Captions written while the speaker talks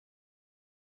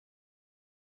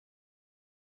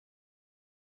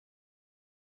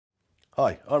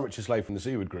Hi, I'm Richard Slade from the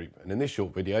Seaward Group, and in this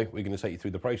short video we're going to take you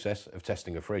through the process of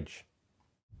testing a fridge.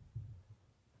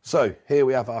 So here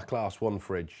we have our Class 1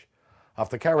 fridge.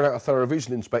 After carrying out a thorough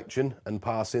visual inspection and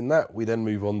passing that, we then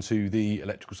move on to the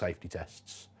electrical safety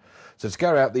tests. So to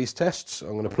carry out these tests,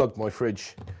 I'm going to plug my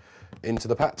fridge into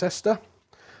the pat tester,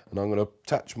 and I'm going to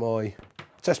attach my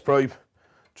test probe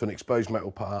to an exposed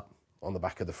metal part on the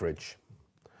back of the fridge.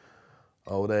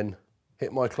 I will then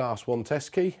hit my Class 1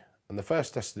 test key, and the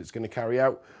first test that it's going to carry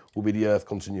out will be the earth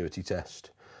continuity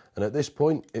test. And at this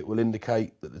point it will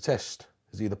indicate that the test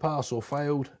has either passed or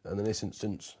failed, and in this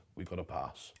instance we've got a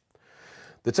pass.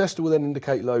 The tester will then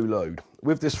indicate low load.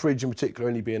 With this fridge in particular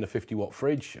only being a 50-watt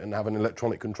fridge and having an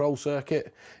electronic control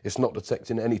circuit, it's not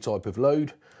detecting any type of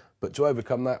load, but to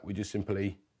overcome that we just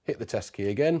simply hit the test key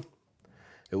again.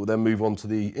 It will then move on to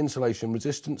the insulation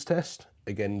resistance test,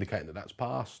 again indicating that that's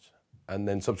passed, and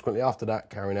then subsequently after that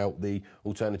carrying out the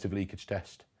alternative leakage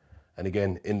test, and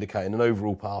again indicating an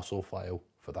overall pass or fail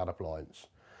for that appliance.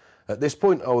 At this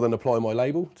point I will then apply my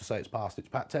label to say it's passed its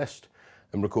pat test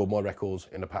and record my records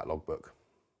in a pat logbook.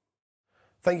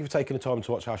 Thank you for taking the time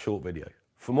to watch our short video.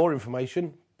 For more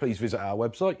information please visit our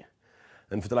website,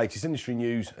 and for the latest industry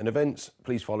news and events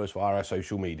please follow us via our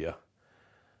social media.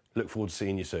 Look forward to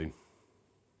seeing you soon.